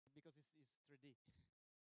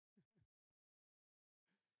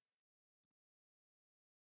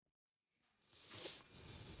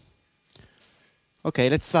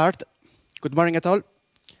Okay, let's start. Good morning at all.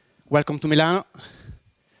 Welcome to Milano.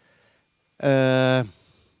 Today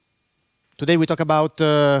we talk about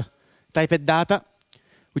typed data,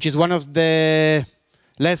 which is one of the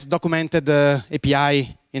less documented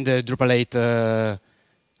API in the Drupal 8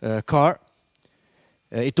 core.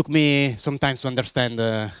 It took me some time to understand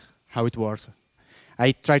how it works.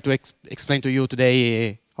 I try to explain to you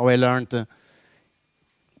today how I learned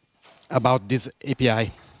about this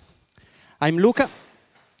API. I'm Luca.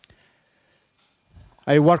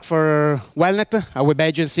 I work for Wellnet, a web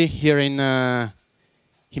agency here in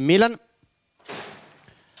Milan.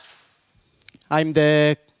 I'm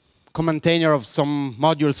the co-maintainer of some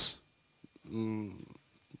modules,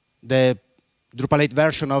 the Drupal 8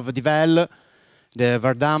 version of Devel, the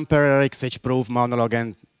Verdamper, XHProof, Monologue,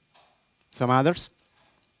 and some others.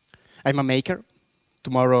 I'm a maker.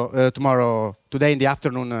 Today in the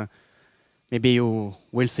afternoon, maybe you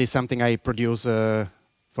will see something I produce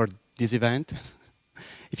for this event.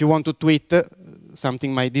 If you want to tweet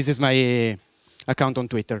something, this is my account on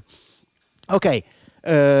Twitter. Okay,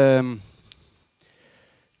 there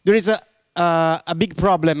is a big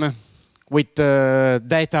problem with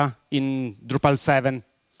data in Drupal 7.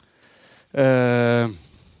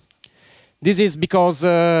 This is because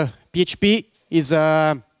PHP is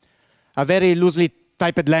a very loosely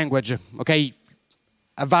typed language. Okay,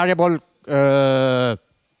 a variable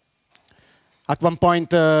at one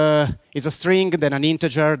point is a string, then an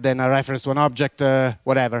integer, then a reference to an object,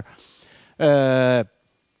 whatever.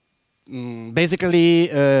 Basically,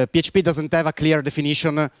 PHP doesn't have a clear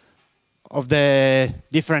definition of the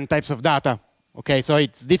different types of data. Okay, so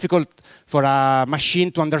it's difficult for a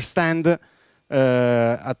machine to understand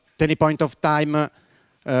at any point of time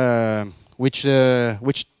which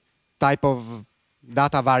type of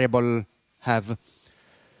data variable have.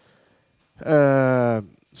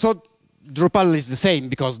 So Drupal is the same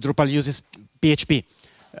because Drupal uses PHP.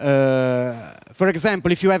 For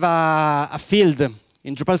example, if you have a field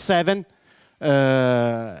in Drupal 7,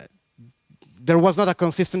 there was not a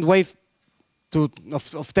consistent way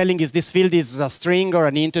of telling if this field is a string or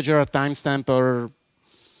an integer, a timestamp, or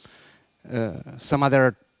some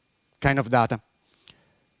other kind of data.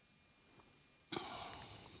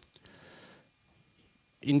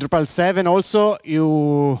 In Drupal 7 also,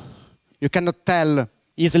 you cannot tell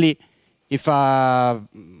easily if a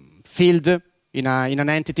field in an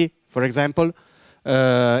entity, for example,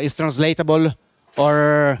 is translatable,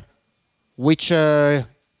 or which roles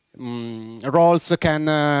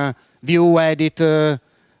can view, edit,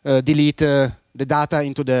 delete the data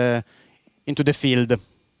into the field.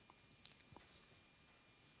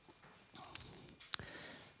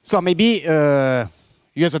 So maybe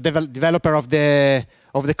you as a developer of the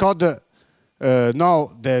code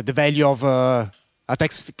know the value of a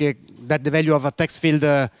text, that the value of a text field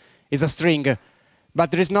is a string, but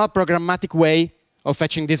there is no programmatic way of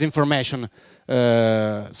fetching this information.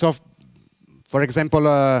 So, for example,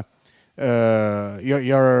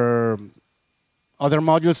 your other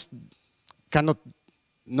modules cannot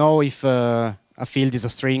know if a field is a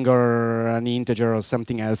string or an integer or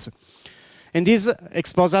something else. And this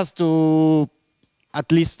exposes us to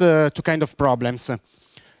at least two kind of problems.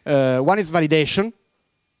 One is validation.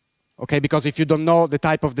 Okay, because if you don't know the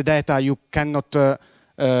type of the data, you cannot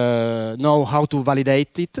know how to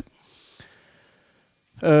validate it.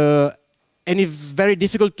 And it's very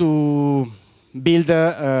difficult to build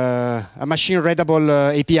a machine-readable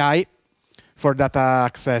API for data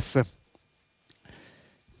access.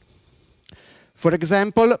 For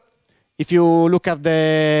example, if you look at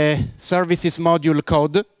the services module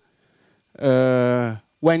code,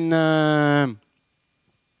 when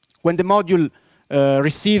the module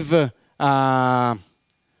receive a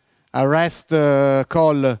REST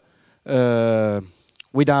call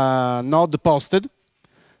with a node posted,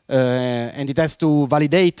 and it has to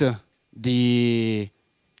validate the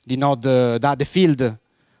node, the field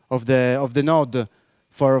of the node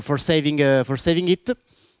for saving it.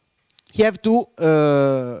 You have to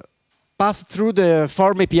pass through the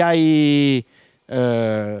form API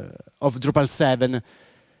of Drupal 7,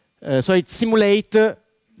 so it simulates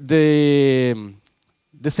the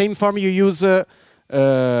same form you use in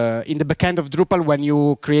the backend of Drupal when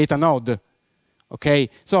you create a node. Okay,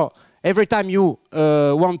 so every time you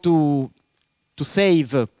want to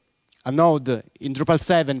save a node in Drupal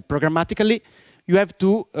 7 programmatically, you have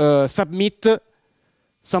to submit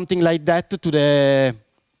something like that to the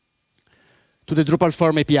Drupal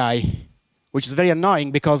form API, which is very annoying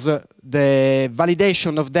because the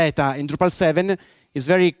validation of data in Drupal 7 is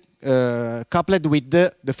very coupled with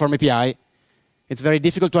the form API. It's very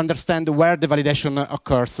difficult to understand where the validation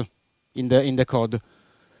occurs. in the code.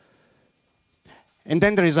 And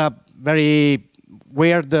then there is a very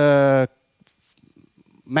weird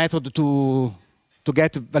method to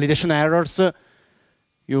get validation errors.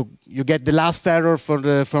 You get the last error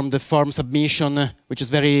from the form submission, which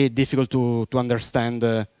is very difficult to understand.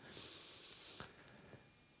 At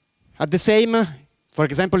the same, for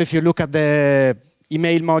example, if you look at the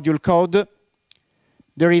email module code,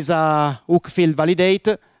 there is a hook field validate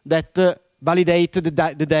that validate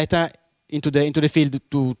the data into the field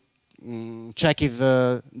to check if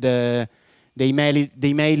the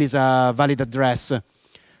email is a valid address.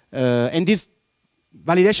 And this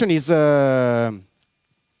validation is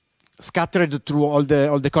scattered through all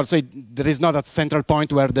the code. So there is not a central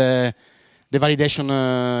point where the validation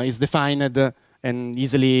is defined and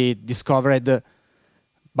easily discovered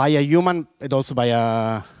by a human and also by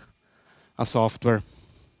a software.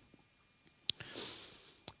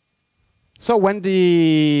 So when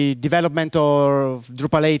the development of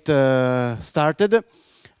Drupal 8 started,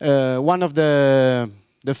 one of the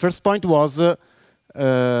first point was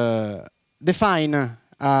define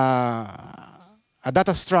a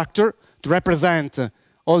data structure to represent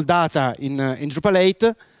all data in Drupal 8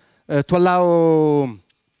 to allow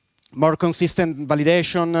more consistent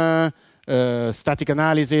validation, static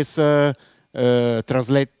analysis,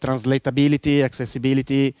 translatability,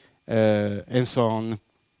 accessibility, and so on.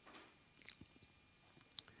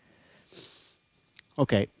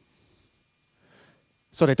 Okay.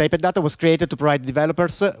 So the typed data was created to provide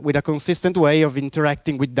developers with a consistent way of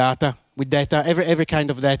interacting with data, every kind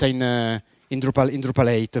of data in Drupal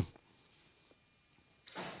 8.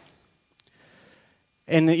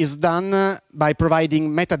 And is done by providing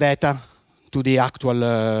metadata to the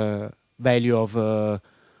actual value of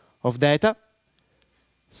data.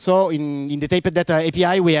 So in the typed data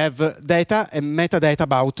API, we have data and metadata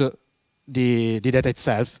about the data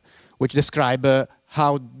itself, which describe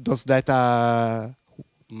how those data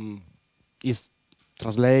is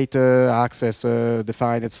translated, accessed,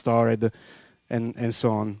 defined, stored, and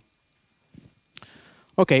so on.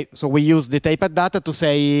 Okay, so we use the typed data to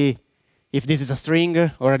say if this is a string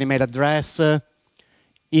or an email address,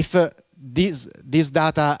 if this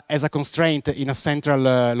data has a constraint in a central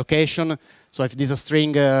location, so if this is a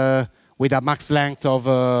string with a max length of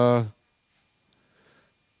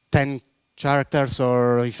 10 characters,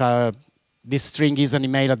 or if this string is an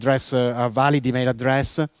email address, a valid email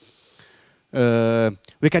address,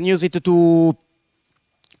 we can use it to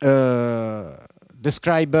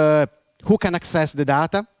describe who can access the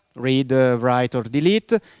data, read, write, or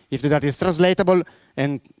delete, if the data is translatable,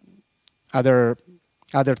 and other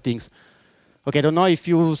things. Okay, I don't know if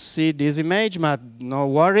you see this image, but no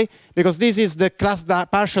worry, because this is the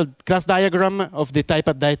partial class diagram of the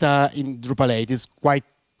typed data in Drupal 8. It's quite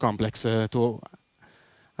complex to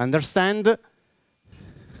understand.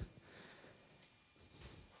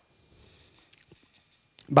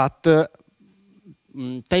 But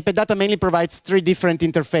typed data mainly provides 3 different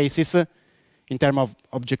interfaces in terms of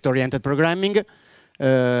object-oriented programming.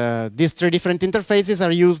 These 3 different interfaces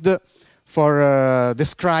are used for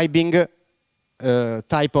describing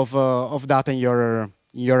type of data in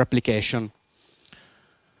your application.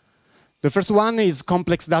 The first one is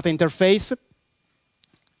complex data interface,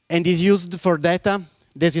 and is used for data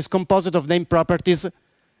that is composed of name properties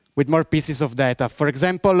with more pieces of data. For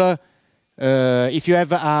example, if you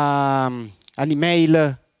have an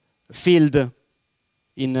email field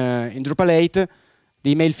in Drupal 8,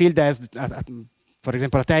 the email field has, for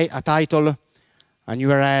example, a title, an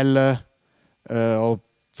URL, or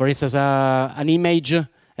for instance, an image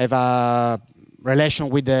have a relation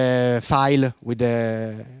with the file, with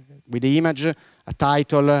the image, a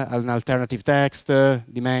title, an alternative text,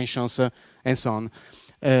 dimensions, and so on.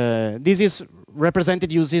 This is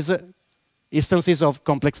represented uses instances of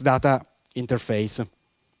complex data interface.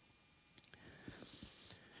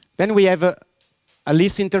 Then we have a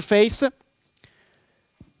list interface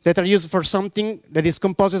that are used for something that is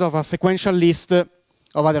composed of a sequential list of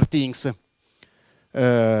other things.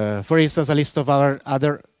 For instance, a list of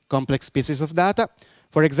other complex pieces of data.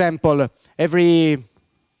 For example, we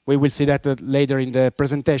will see that later in the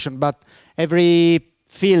presentation, but every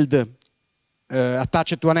field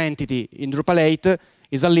attached to an entity in Drupal 8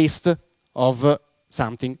 is a list of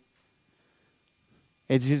something.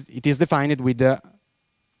 It is defined with a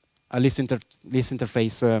list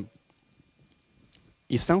interface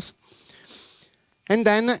instance. And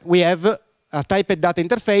then we have a typed data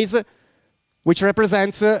interface which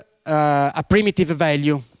represents a primitive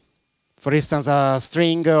value. For instance, a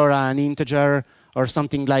string or an integer or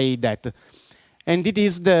something like that. And it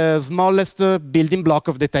is the smallest building block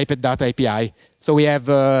of the typed data API. So we have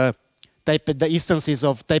the instances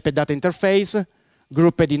of typed data interface,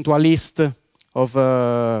 grouped into a list of,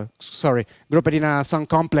 grouped in some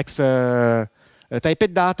complex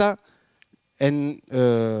typed data, and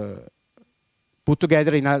put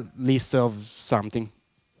together in a list of something.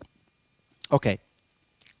 Okay.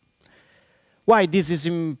 Why this is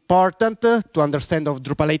important to understand how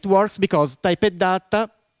Drupal 8 works? Because typed data,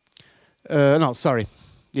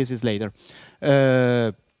 this is later.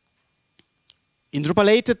 In Drupal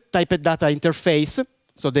 8, typed data interface,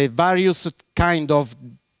 so the various kind of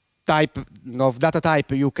data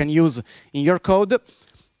type you can use in your code,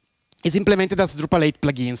 is implemented as Drupal 8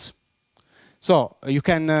 plugins. So you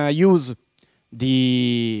can use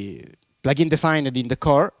the plugin defined in the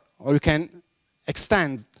core, or you can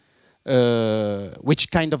extend which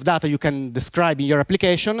kind of data you can describe in your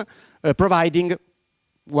application, providing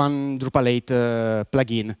one Drupal 8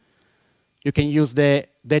 plugin. You can use the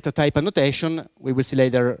data type annotation, we will see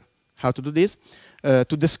later how to do this,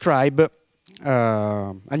 to describe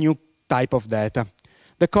a new type of data.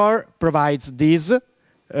 The core provides this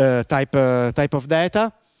type of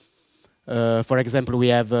data. For example, we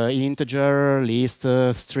have integer, list,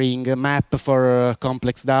 string, map for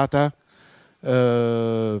complex data,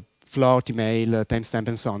 float, email, timestamp,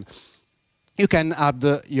 and so on. You can add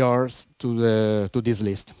yours to this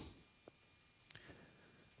list.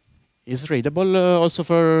 Is readable also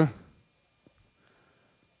for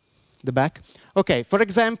the back? Okay, for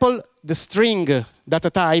example, the string data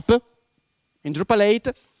type in Drupal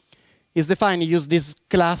 8 is defined use this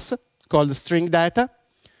class called string data.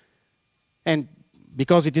 And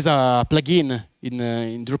because it is a plugin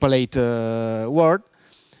in Drupal 8 world,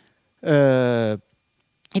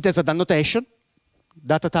 it has an annotation,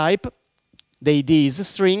 data type, the ID is a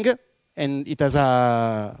string, and it has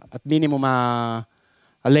at minimum a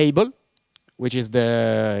label, which is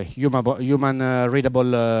the human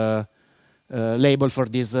readable label for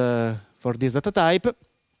this data type.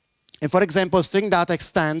 And for example, string data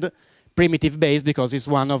extend primitive base because it's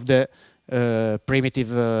one of the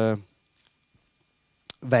primitive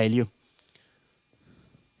value.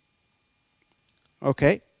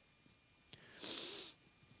 Okay.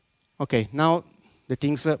 Okay, now the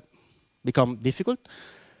things become difficult.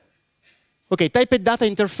 Okay, typed data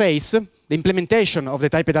interface, the implementation of the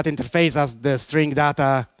typed data interface as the string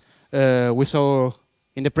data we saw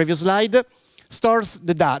in the previous slide, stores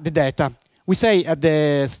the data. We say at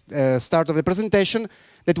the start of the presentation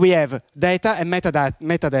that we have data and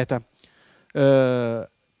metadata.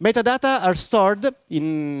 Metadata are stored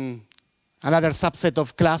in another subset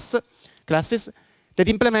of classes that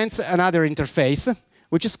implements another interface,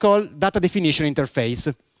 which is called data definition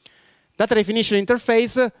interface. Data definition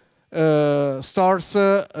interface stores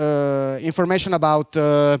information about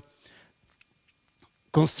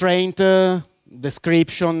constraint,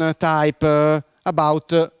 description, type,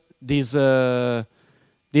 about this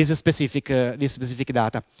specific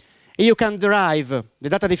data. And you can derive the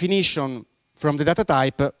data definition from the data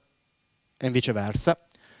type and vice versa.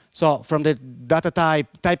 So from the data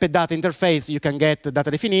typed data interface, you can get the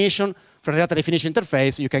data definition. From the data definition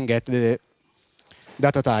interface, you can get the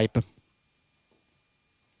data type.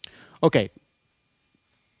 Okay.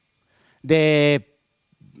 The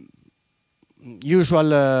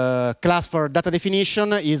usual class for data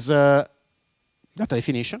definition is data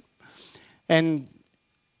definition. And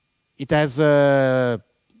it has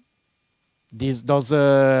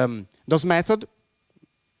those methods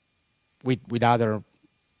with other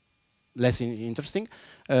less interesting.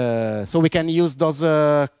 So we can use those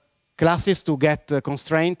classes to get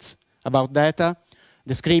constraints about data,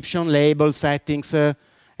 description, label, settings,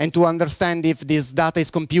 and to understand if this data is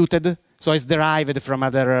computed, so it's derived from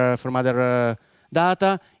other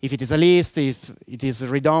data, if it is a list, if it is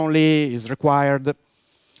read-only, is required,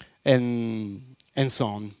 and so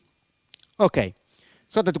on. Okay,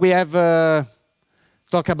 so that we have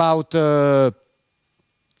talked about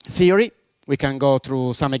theory, we can go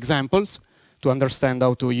through some examples to understand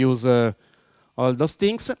how to use all those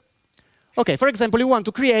things. Okay, for example, you want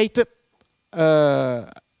to create a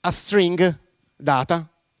string data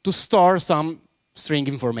to store some string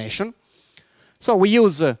information. So we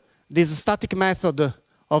use this static method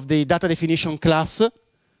of the data definition class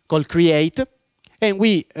called create, and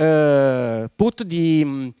we put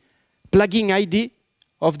the plugin ID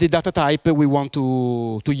of the data type we want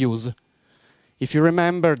to use. If you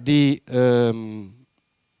remember, the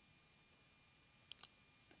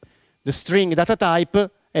string data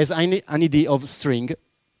type has an ID of string,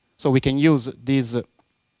 so we can use this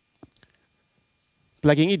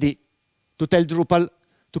plugin ID to tell Drupal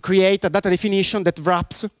to create a data definition that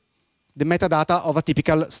wraps the metadata of a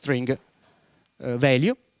typical string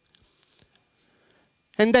value.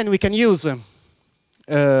 And then we can use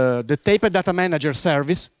the typed data manager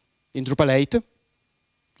service in Drupal 8.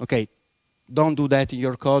 Okay, don't do that in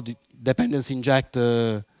your code. Dependency inject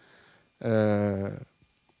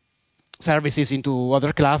services into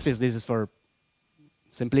other classes. This is for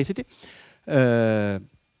simplicity. So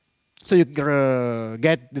you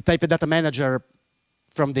get the typed data manager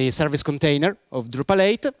from the service container of Drupal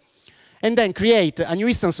 8, and then create a new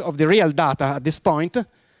instance of the real data at this point,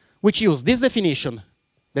 which use this definition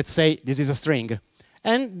that say this is a string,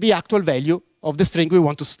 and the actual value of the string we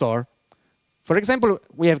want to store. For example,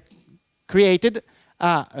 we have created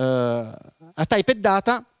a typed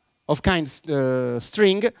data of kind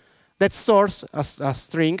string that stores a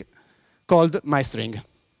string called myString.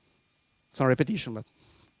 Some repetition, but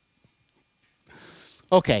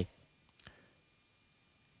okay.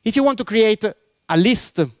 If you want to create a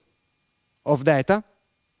list of data,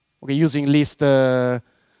 okay, using list data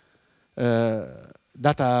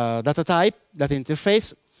type, data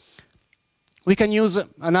interface, we can use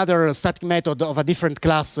another static method of a different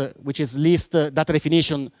class, which is list data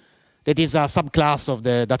definition, that is a subclass of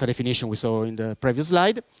the data definition we saw in the previous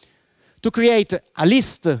slide, to create a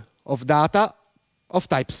list of data of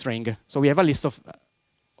type string. So we have a list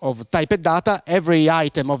of typed data. Every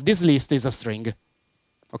item of this list is a string.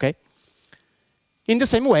 Okay? In the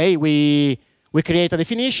same way, we create a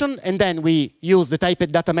definition, and then we use the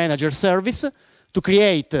typed data manager service to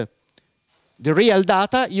create the real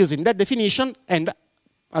data using that definition and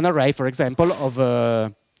an array, for example,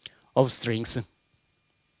 of strings.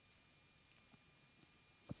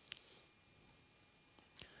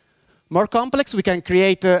 More complex, we can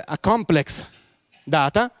create a complex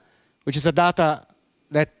data, which is a data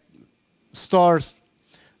that stores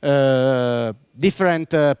different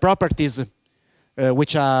properties,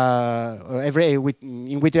 which are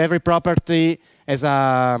in which every property has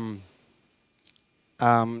a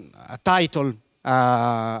title,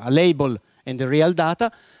 a label, and the real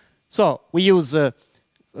data. So we use the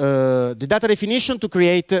data definition to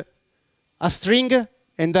create a string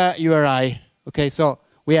and a URI. Okay, so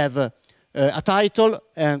we have a title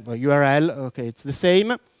and URL. Okay, it's the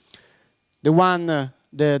same. The one,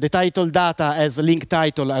 the title data as a link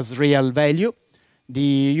title as real value.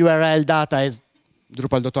 The URL data as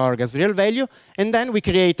Drupal.org as real value. And then we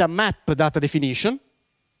create a map data definition.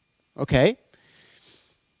 Okay.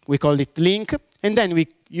 We call it link. And then we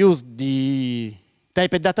use the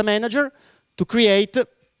typed data manager to create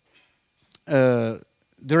the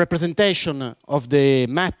representation of the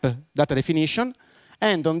map data definition.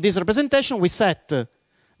 And on this representation, we set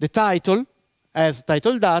the title as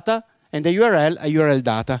title data and the URL a URL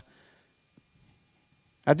data.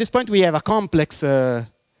 At this point, we have a complex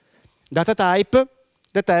data type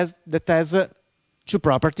that has two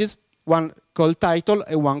properties, one called title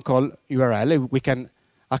and one called URL. We can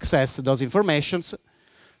access those information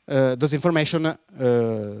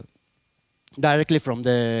directly from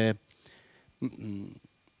the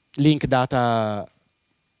link data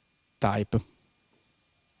type.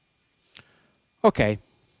 Okay.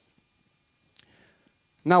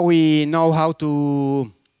 Now we know how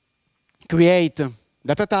to create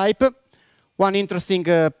data type. One interesting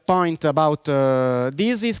point about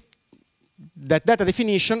this is that data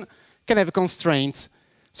definition can have constraints.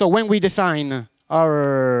 So when we define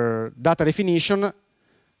our data definition,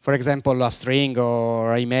 for example, a string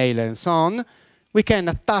or email and so on, we can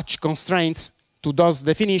attach constraints to those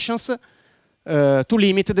definitions to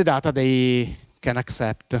limit the data they can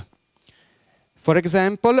accept. For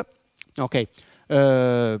example, okay,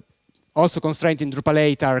 also constraints in Drupal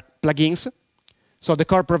 8 are plugins. So the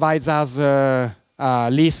core provides us a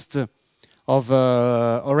list of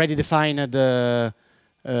already defined and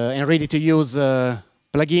ready-to-use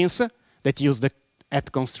plugins that use the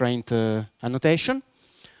 @constraint annotation.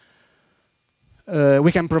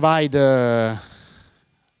 We can provide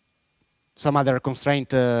some other constraint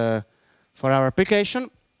for our application,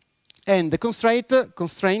 and the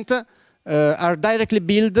constraint are directly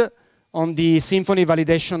built on the Symfony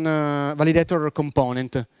validator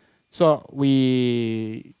component. So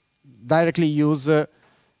we directly use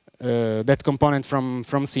that component from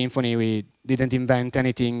Symfony. We didn't invent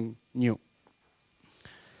anything new.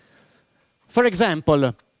 For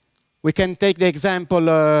example, we can take the example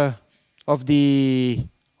of the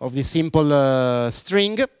simple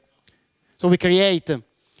string. So we create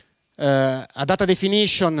a data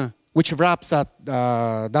definition which wraps a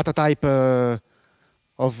data type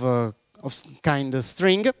of kind of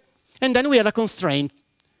string, and then we have a constraint.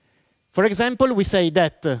 For example, we say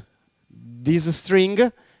that this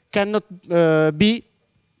string cannot be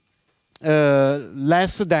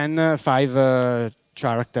less than 5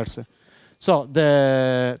 characters. So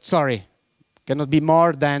sorry, cannot be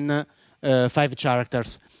more than 5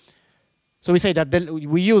 characters. So we say that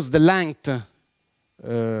we use the length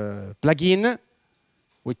plugin,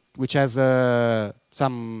 which has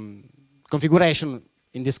some configuration,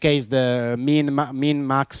 in this case the min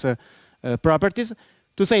max properties,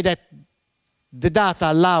 to say that the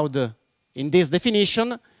data allowed in this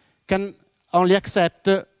definition can only accept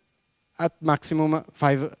at maximum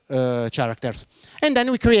 5 characters. And then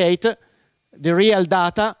we create the real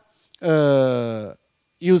data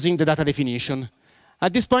using the data definition.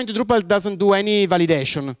 At this point, Drupal doesn't do any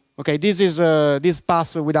validation. Okay, this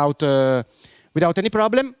pass without any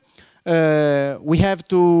problem. We have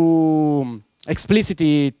to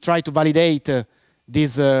explicitly try to validate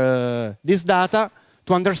this data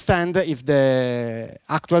to understand if the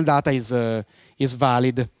actual data is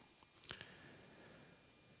valid.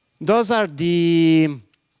 Those are the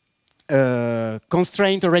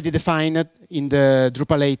constraints already defined in the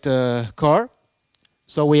Drupal 8 core.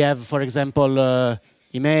 So we have, for example,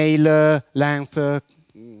 email, length,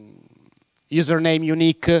 username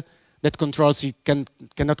unique that controls you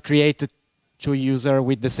cannot create 2 users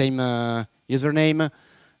with the same username,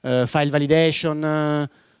 file validation,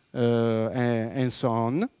 and so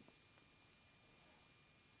on.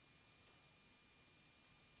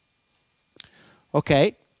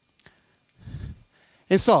 Okay.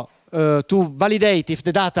 And so, to validate if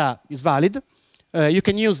the data is valid, you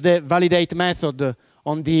can use the validate method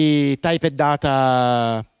on the typed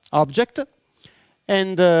data object.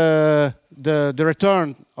 And the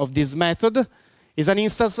return of this method is an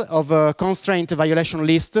instance of a constraint violation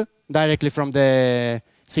list directly from the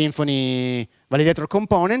Symfony validator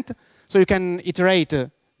component. So you can iterate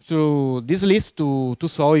through this list to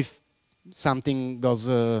saw if something goes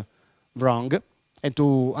wrong and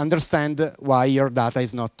to understand why your data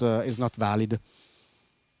is not valid.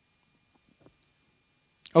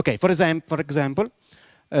 Okay, for example,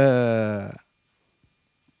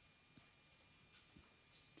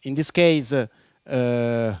 in this case,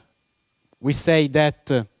 we say that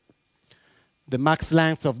the max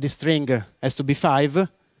length of this string has to be 5.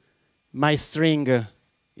 My string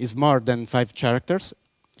is more than 5 characters.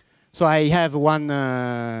 So I have one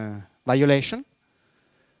violation.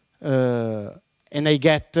 And I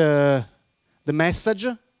get the message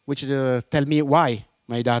which tell me why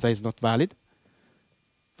my data is not valid.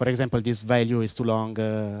 For example, this value is too long,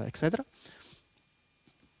 etc.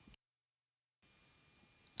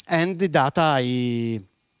 And the data I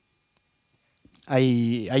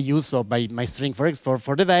use, so by my string for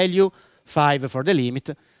the value, 5 for the limit.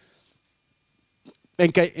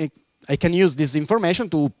 And I can use this information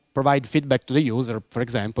to provide feedback to the user, for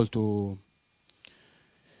example, to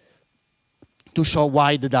show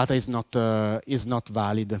why the data is not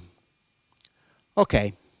valid.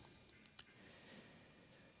 Okay.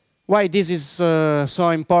 Why this is so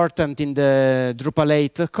important in the Drupal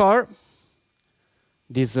 8 core,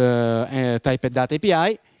 this typed data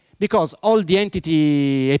API, because all the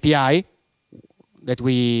entity API that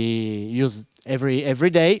we use every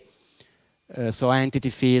day, so entity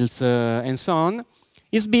fields and so on,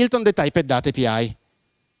 is built on the typed data API.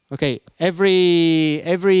 Okay,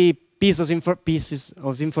 every pieces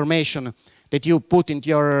of information that you put into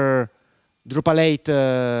your Drupal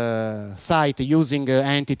 8 site using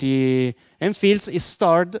entity and fields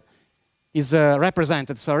is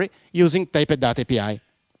represented, using typed data API.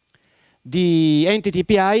 The entity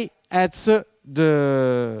API adds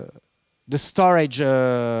the storage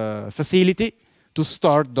facility to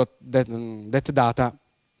store that data,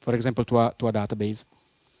 for example, to a database.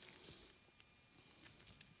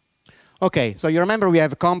 Okay, so you remember we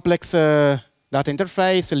have a complex data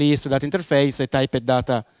interface, list data interface, a typed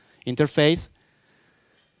data interface.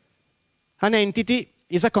 An entity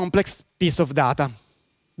is a complex piece of data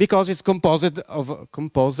because it's composed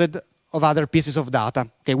of other pieces of data.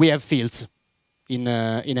 Okay, we have fields in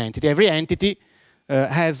entity. Every entity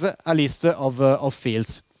has a list of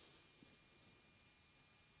fields.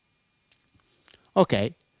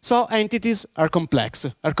 Okay, so entities are complex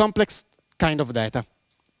kind of data.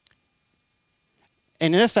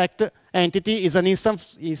 And in effect, entity is an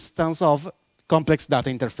instance of complex data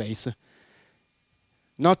interface.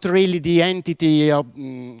 Not really the entity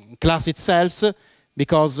class itself,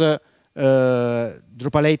 because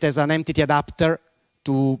Drupal 8 has an entity adapter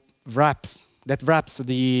that wraps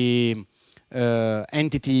the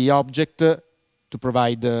entity object to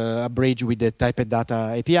provide a bridge with the typed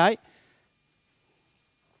data API.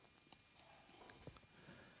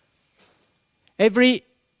 Every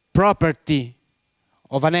property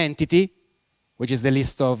of an entity, which is the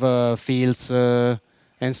list of fields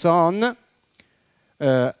and so on,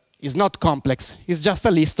 is not complex. It's just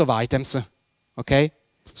a list of items. Okay?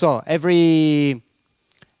 So every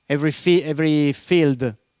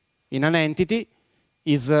field in an entity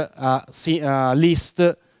is a list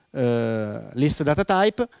data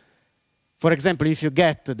type. For example, if you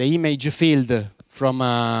get the image field from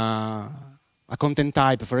a content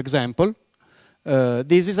type, for example,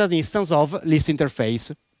 this is an instance of list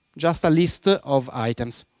interface, just a list of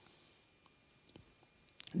items.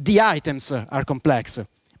 The items are complex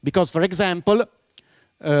because, for example,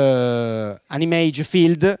 an image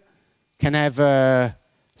field can have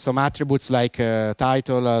some attributes like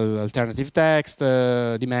title, alternative text,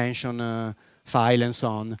 dimension, file, and so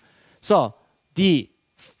on. So,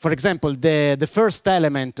 for example, the first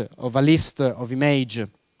element of a list of image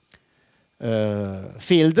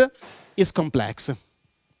field is complex.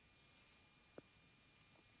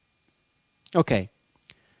 Okay.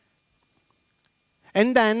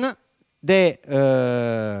 And then the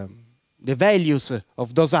values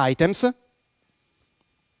of those items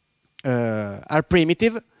are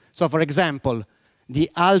primitive. So, for example, the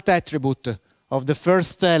alt attribute of the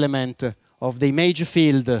first element of the image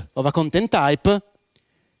field of a content type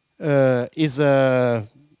is,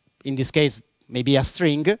 in this case, maybe a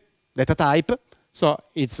string data type. So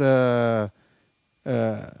it's the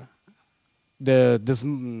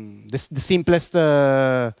simplest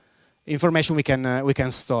information we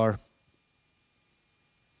can store.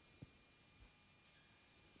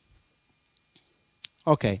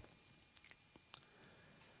 Okay.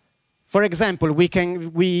 For example,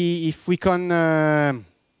 if we can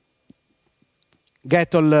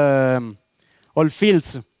get all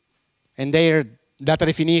fields and their data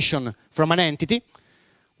definition from an entity,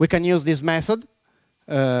 we can use this method,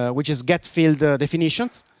 which is getField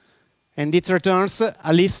definitions, and it returns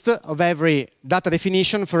a list of every data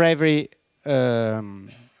definition for every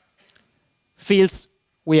fields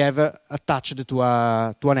we have attached to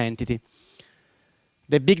an entity.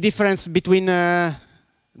 The big difference between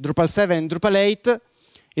Drupal 7 and Drupal 8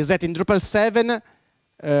 is that in Drupal 7,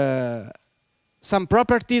 some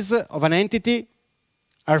properties of an entity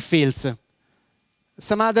are fields.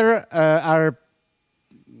 Some other are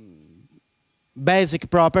basic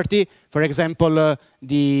property, for example,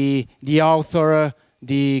 the author,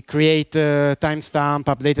 the create timestamp,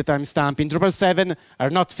 updated timestamp. In Drupal 7 are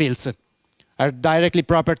not fields, are directly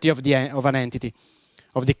property of an entity,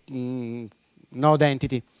 of the node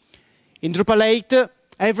entity. In Drupal 8,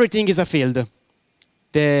 everything is a field.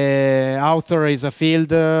 The author is a field,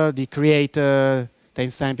 the create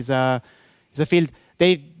timestamp is a field.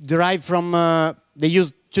 They derive from, they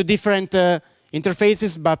use two different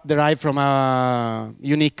interfaces, but derive from a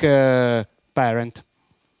unique parent.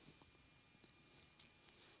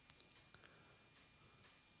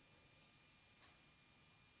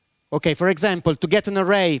 Okay, for example, to get an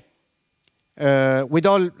array with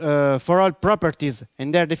for all properties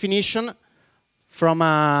and their definition from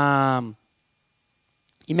an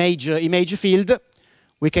image field,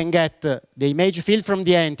 we can get the image field from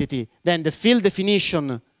the entity, then the field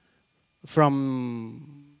definition from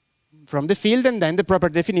the field, and then the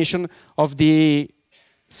property definition of the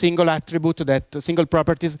single attribute, single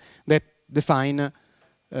properties that define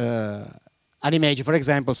an image, for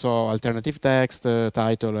example, so alternative text,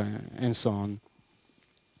 title, and so on.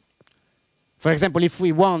 For example, if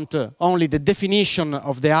we want only the definition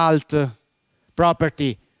of the alt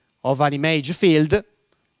property of an image field,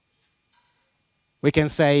 we can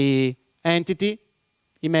say entity,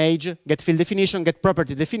 image, get field definition, get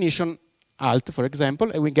property definition, alt, for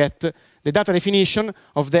example, and we get the data definition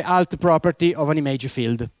of the alt property of an image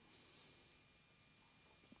field.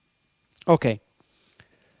 Okay.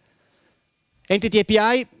 Entity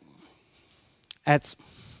API adds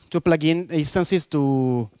two plugin instances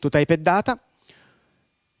to typed data.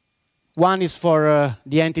 One is for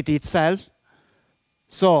the entity itself.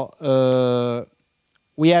 So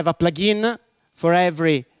we have a plugin for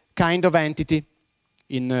every kind of entity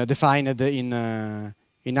defined in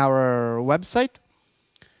our website.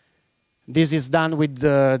 This is done with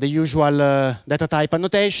the usual data type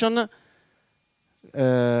annotation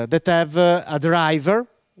that have a driver,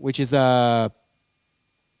 which is a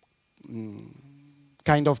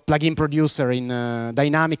kind of plugin producer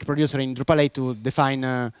dynamic producer in Drupal 8 to define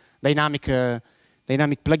dynamic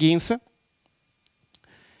plugins.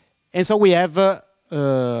 And so we have a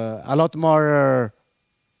lot more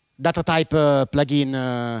data type plugin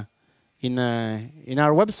in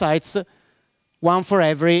our websites, one for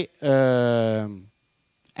every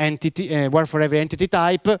entity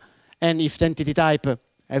type, and if the entity type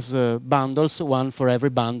has bundles, one for every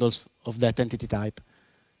bundles of that entity type.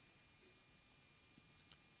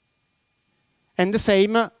 And the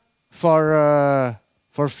same for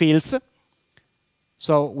fields.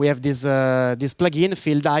 So we have this this plugin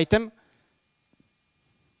field item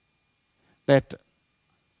that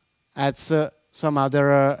adds some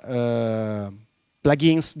other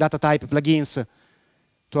plugins, data type plugins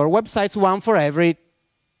to our websites, one for every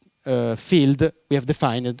field we have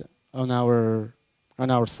defined on our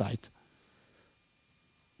site.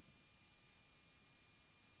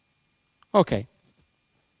 Okay.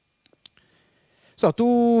 So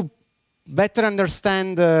to better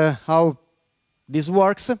understand how this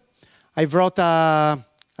works, I wrote a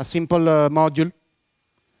simple module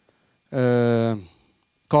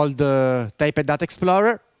called Typed Data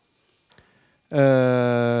Explorer.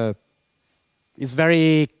 It's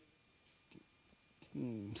very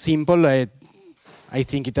simple. I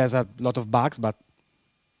think it has a lot of bugs, but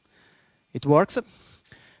it works.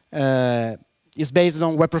 It's based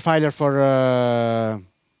on web profiler for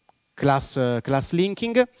class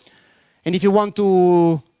linking. And if you want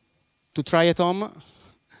to try at home,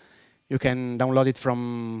 you can download it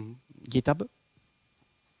from GitHub.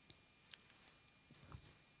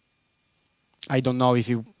 I don't know if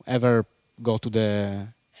you ever go to the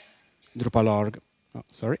Drupal.org. Oh,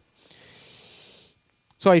 sorry.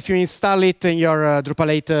 So if you install it in your Drupal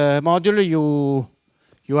 8 module,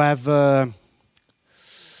 you have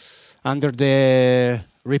under the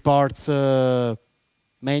reports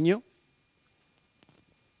menu,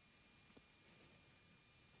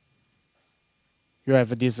 you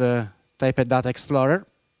have this Typed Data Explorer.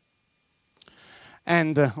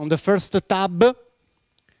 And on the first tab,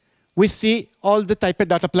 we see all the typed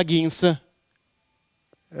data plugins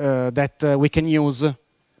that we can use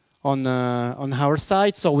on our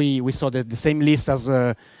site. So we saw the same list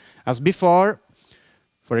as before.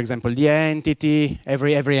 For example, the entity,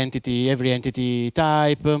 every entity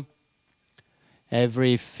type,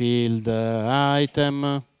 every field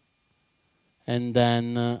item, and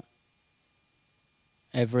then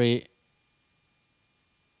every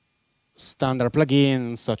standard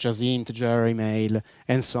plugin such as integer, email,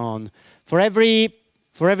 and so on. For every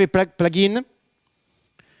plugin,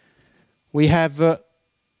 we have the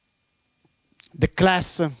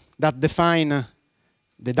class that define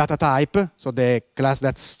the data type, so the class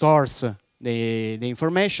that stores the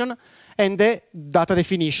information, and the data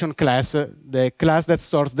definition class, the class that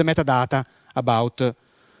stores the metadata about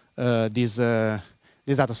this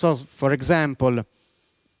data. So, for example,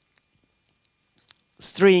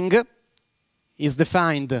 string is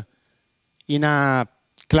defined in a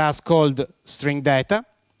class called string data.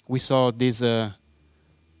 We saw this in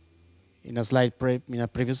a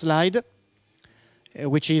previous slide,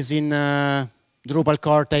 which is in Drupal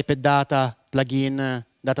core typed data plugin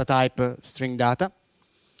data type string data,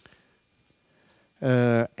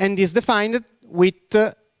 and is defined with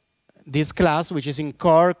this class, which is in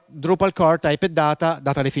Drupal core typed data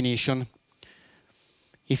definition.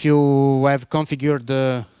 If you have configured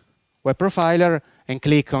the web profiler and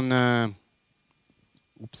click on the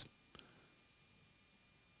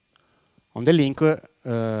link,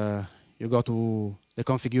 you go to the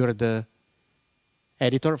configured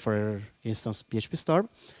editor, for instance, PHP Storm,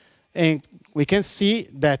 and we can see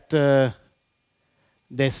that the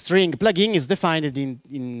string plugin is defined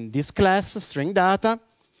in this class, string data,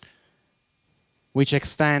 which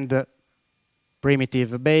extend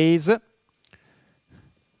primitive base,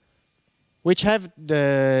 which have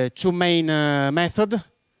the two main methods,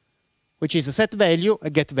 which is a set value, a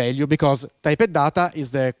get value, because typed data is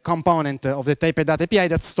the component of the typed data API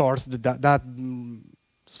that stores the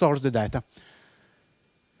data.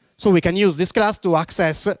 So we can use this class to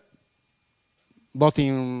access, both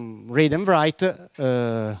in read and write,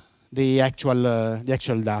 the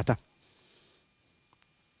actual data.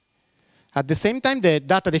 At the same time, the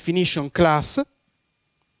data definition class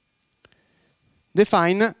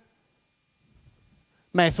define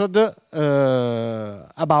method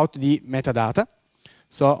about the metadata.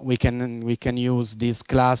 So we can use this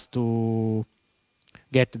class to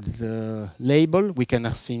get the label. We can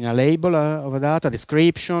assign a label of a data,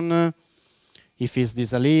 description, if is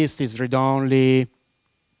this a list, is read-only,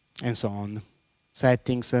 and so on.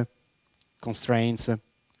 Settings, constraints,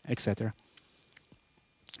 etc.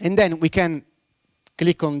 And then we can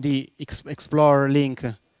click on the Explore link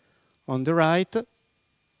on the right.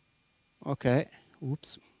 Okay,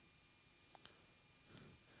 oops.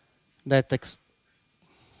 That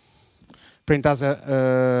print us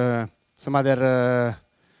some other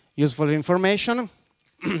useful information.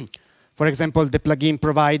 For example, the plugin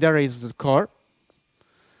provider is the core.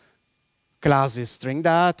 Class is string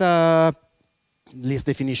data. List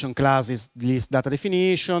definition class is list data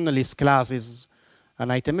definition. List class is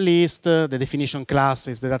an item list. The definition class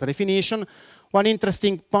is the data definition. One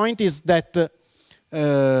interesting point is that the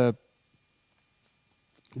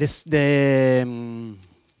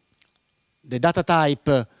data type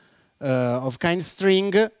of kind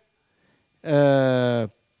string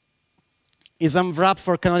is unwrapped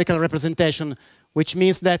for canonical representation, which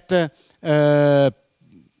means that the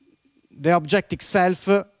object itself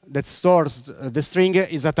that stores the string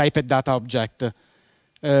is a typed data object.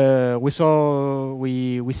 We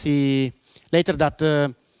see later that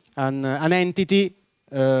an entity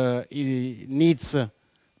needs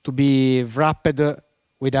to be wrapped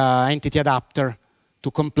with an entity adapter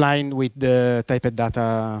to comply with the typed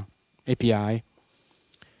data API.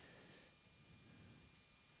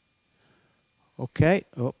 Okay,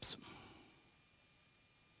 oops.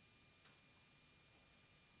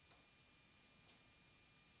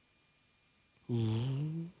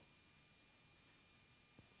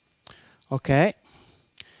 Okay,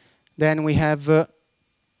 then we have a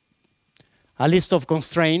list of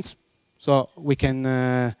constraints, so we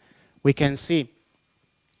can see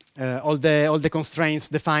all the constraints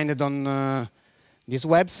defined on this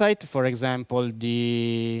website. For example,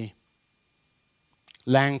 the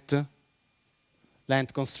length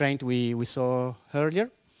constraint we saw earlier,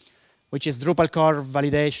 which is Drupal core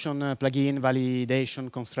validation plugin validation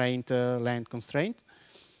constraint length constraint,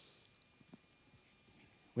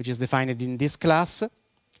 which is defined in this class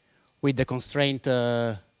with the constraint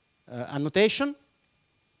annotation.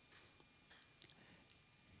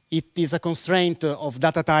 It is a constraint of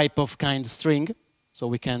data type of kind string, so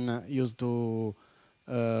we can use to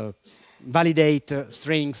validate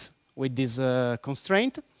strings with this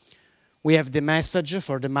constraint. We have the message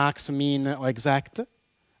for the max, min, or exact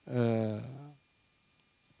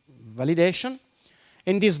validation,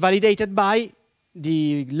 and this validated by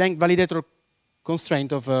the length validator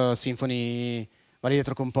constraint of Symfony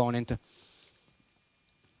validator component.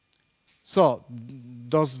 So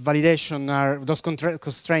those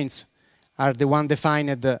constraints are the one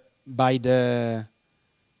defined by the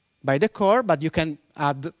core, but you can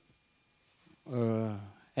add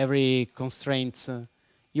every constraint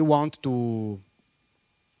you want to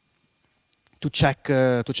check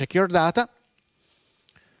your data.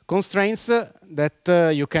 Constraints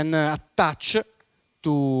that you can attach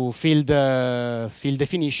to field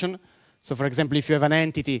definition. So for example, if you have an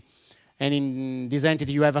entity and in this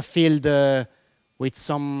entity you have a field with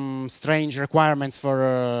some strange requirements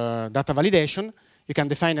for data validation, you can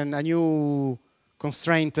define a new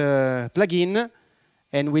constraint plugin,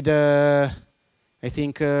 and with I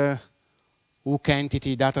think hook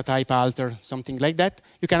entity data type alter, something like that,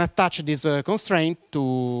 you can attach this constraint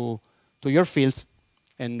to your fields,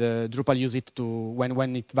 and Drupal use it to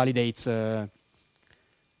when it validates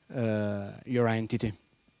your entity.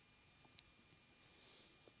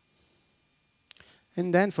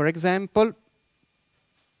 And then, for example,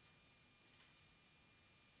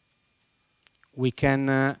 we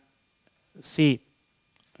can see,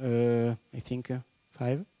 I think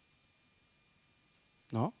 5?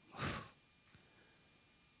 No?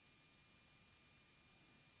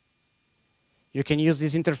 You can use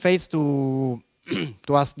this interface to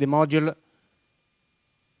ask the module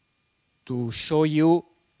to show you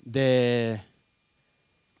the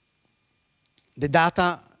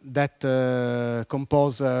data that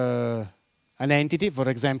compose an entity. For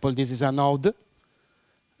example, this is a node,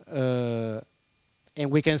 and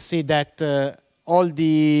we can see that all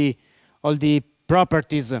the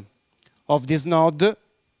properties of this node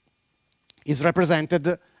is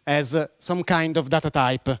represented as some kind of data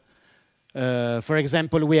type. For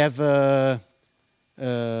example, we have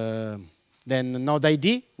then node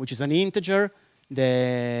ID, which is an integer,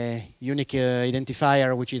 the unique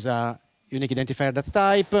identifier, which is a unique identifier data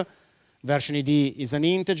type, version ID is an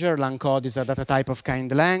integer, lang code is a data type of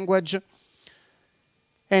kind language,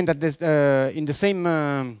 and at this, in the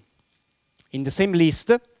same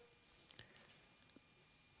list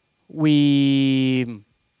we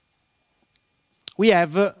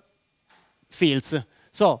have fields.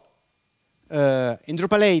 So in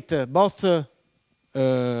Drupal 8, both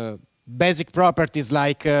basic properties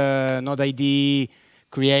like node ID,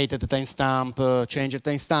 create at a timestamp, change at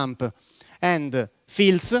timestamp, and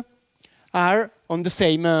fields are on the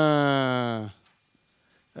same are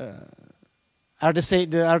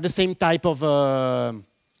the same type of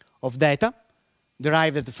data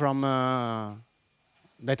derived from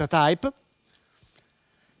data type.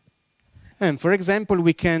 And for example,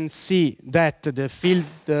 we can see that the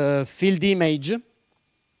field image,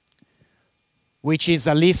 which is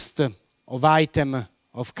a list of item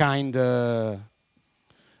of kind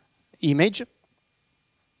image,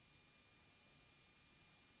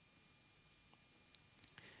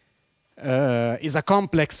 is a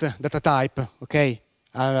complex data type. Okay,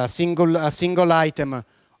 a single item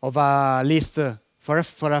of a list for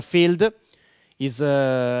a field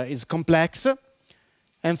is complex.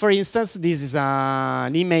 And for instance, this is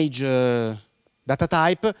an image data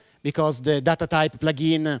type because the data type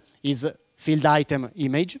plugin is field item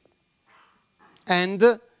image. And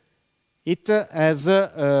it has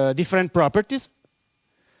different properties,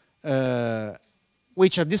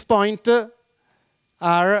 which at this point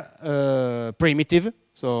are primitive.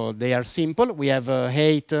 So they are simple. We have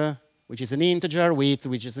height, which is an integer, width,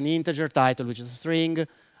 which is an integer, title, which is a string,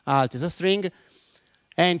 alt is a string.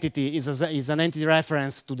 Entity is an entity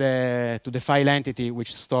reference to the file entity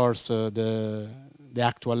which stores the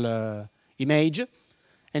actual image,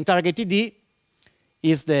 and target ID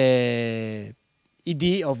is the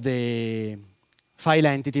ID of the file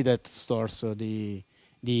entity that stores the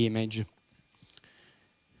image.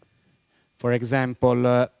 For example,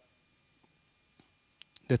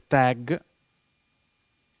 the tag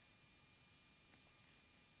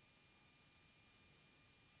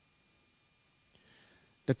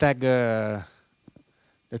data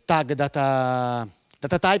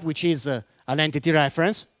type, which is an entity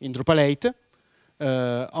reference in Drupal 8,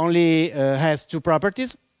 only has two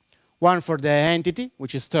properties: one for the entity,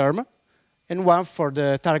 which is term, and one for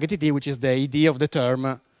the target ID, which is the ID of the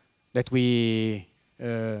term that we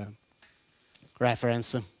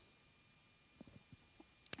reference.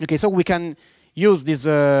 Okay, so we can use this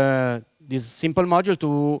simple module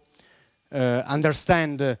to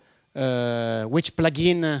understand which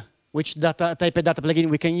plugin, which type data plugin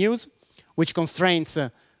we can use, which constraints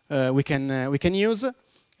we can use,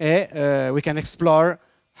 and we can explore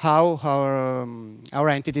how our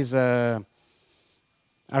entities are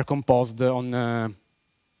composed on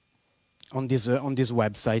this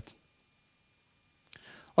website.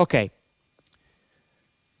 Okay.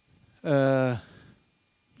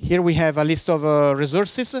 Here we have a list of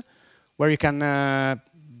resources where you can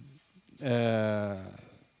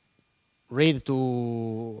read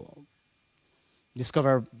to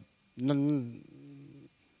discover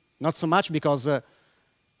not so much, because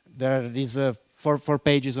there is four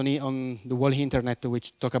pages on the whole internet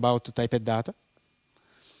which talk about typed data.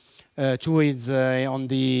 Two is on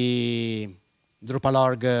the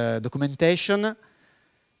Drupal.org documentation,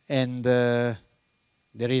 and there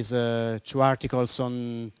is 2 articles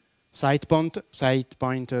on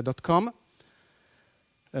sitepoint.com.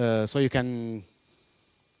 So you can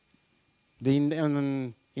in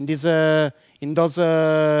those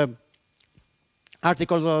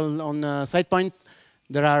articles on SitePoint,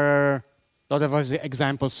 there are a lot of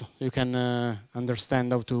examples. You can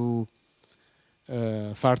understand how to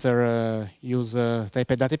further use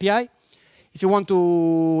typed data API. If you want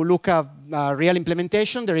to look at a real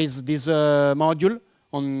implementation, there is this module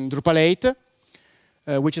on Drupal 8,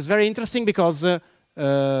 which is very interesting because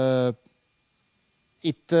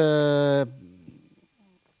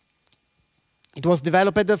it was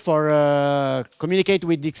developed for communicate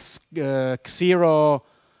with this Xero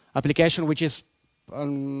application, which is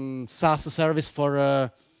SaaS service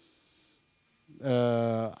for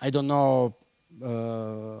I don't know,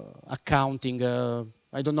 accounting.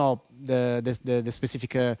 I don't know the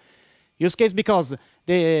specific use case, because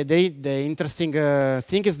the interesting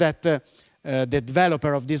thing is that the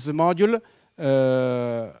developer of this module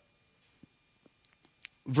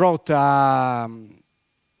wrote a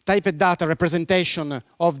typed data representation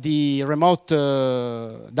of the remote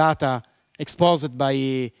data exposed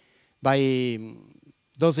by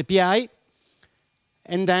those API,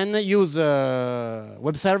 and then use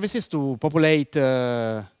web services to populate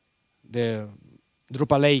the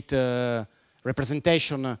Drupal 8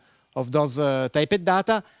 representation of those typed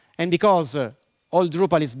data. And because all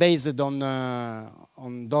Drupal is based on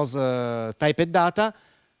those typed data,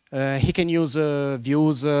 he can use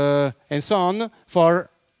views and so on for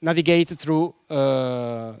navigate through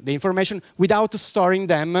the information without storing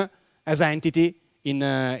them as an entity in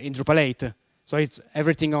Drupal 8. So it's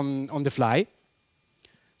everything on the fly.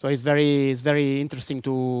 So it's very interesting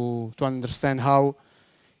to understand how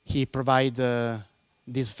he provides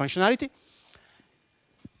this functionality.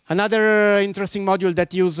 Another interesting module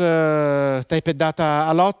that uses typed data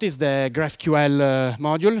a lot is the GraphQL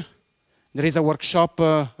module. There is a workshop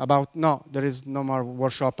about, no, there is no more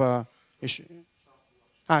workshop.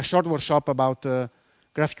 Short workshop about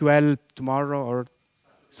GraphQL tomorrow or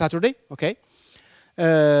Saturday. Okay.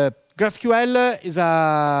 GraphQL is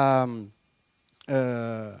a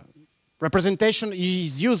representation,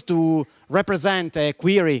 is used to represent a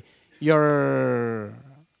query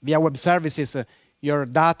via web services, your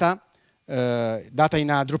data in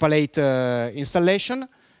a Drupal 8 installation,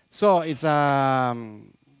 So it's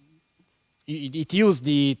it used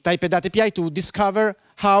the typed data API to discover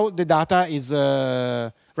how the data is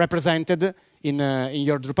represented in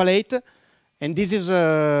your Drupal 8. And this is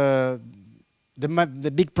the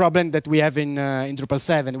big problem that we have in Drupal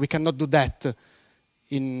 7. We cannot do that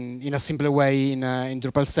in a simpler way in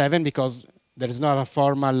Drupal 7 because there is not a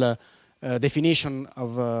formal definition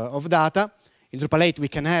of data. In Drupal 8 we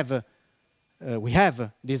can have we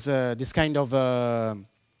have this kind of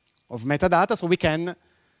metadata, so we can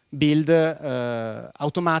build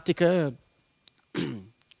automatic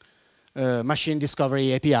machine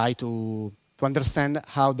discovery API to understand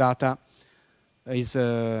how data is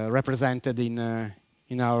represented in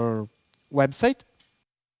our website.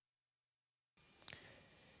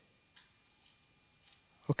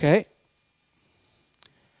 Okay,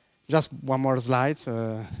 just one more slide.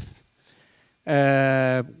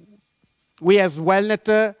 We as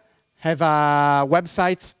Wellnet have a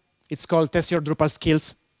website. It's called Test Your Drupal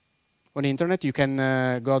Skills on the internet. You can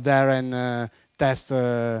go there and test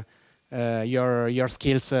your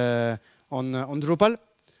skills on Drupal.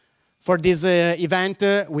 For this event,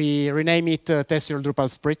 we rename it Test Your Drupal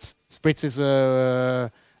Spritz. Spritz is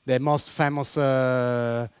the most famous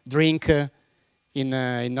drink in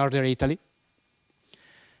northern Italy.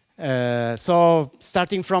 So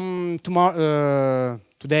starting from tomorrow,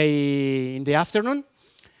 today in the afternoon,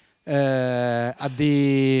 at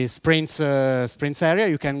the sprints area,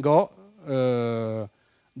 you can go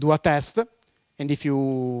do a test, and if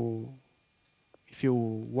you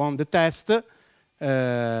won the test,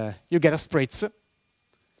 you get a spritz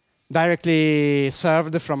directly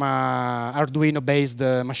served from a Arduino-based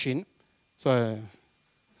machine. So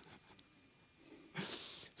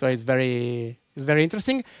it's very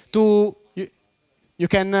interesting. You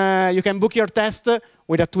can book your test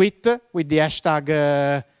with a tweet with the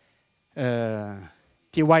hashtag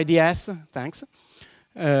TYDS. Thanks.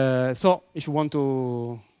 So if you want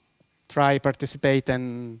to try, participate,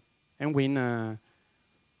 and win,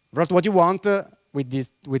 write what you want with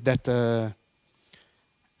that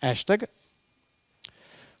hashtag.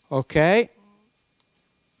 Okay.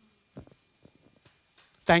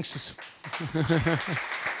 Thanks.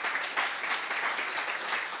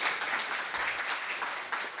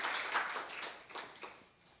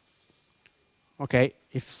 Okay,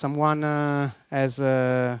 if someone has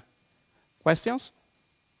questions?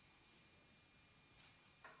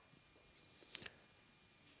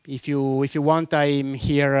 If you want, I'm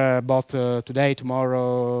here both today,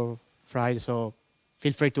 tomorrow, Friday, so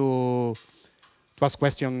feel free to ask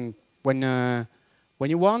questions when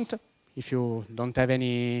you want. If you don't have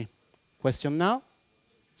any question now.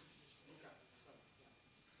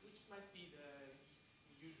 Which might be the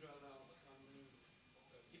usual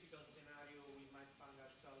typical scenario we might find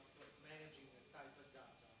ourselves managing the type of data,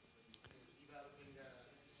 developing a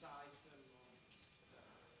site.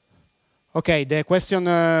 Okay, the question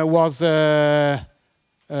was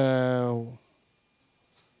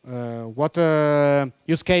what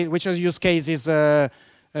use case, which use cases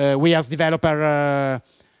we as developer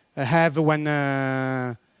have when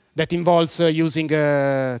that involves using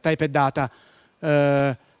typed data.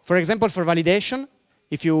 For example, for validation,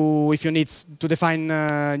 if you need to define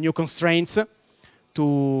new constraints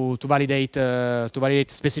to validate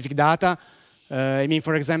specific data. I mean,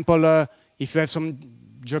 for example, if you have some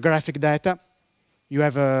geographic data, you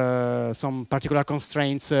have some particular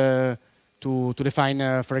constraints to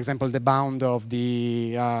define, for example, the bound of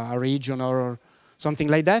the a region or something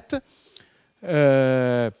like that.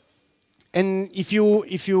 And if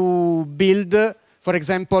you build, for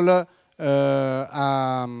example,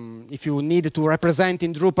 if you need to represent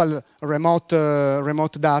in Drupal remote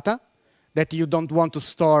data that you don't want to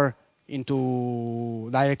store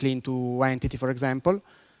directly into entity, for example.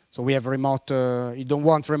 So we have remote. You don't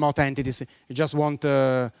want remote entities. You just want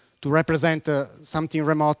to represent something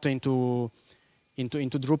remote into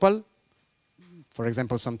Drupal. For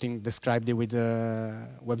example, something described with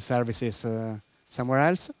web services somewhere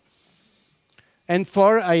else. And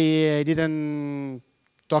for, I didn't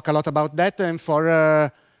talk a lot about that, and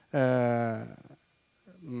for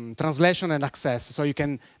translation and access. So you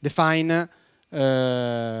can define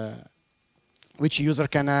which user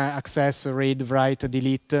can access, read, write,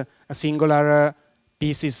 delete a singular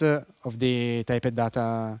pieces of the typed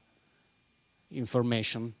data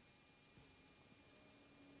information.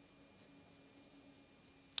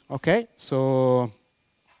 Okay, so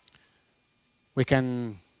we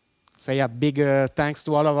can say a big thanks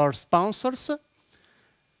to all of our sponsors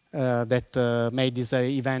that made this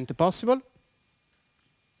event possible.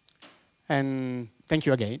 And thank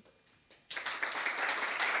you again.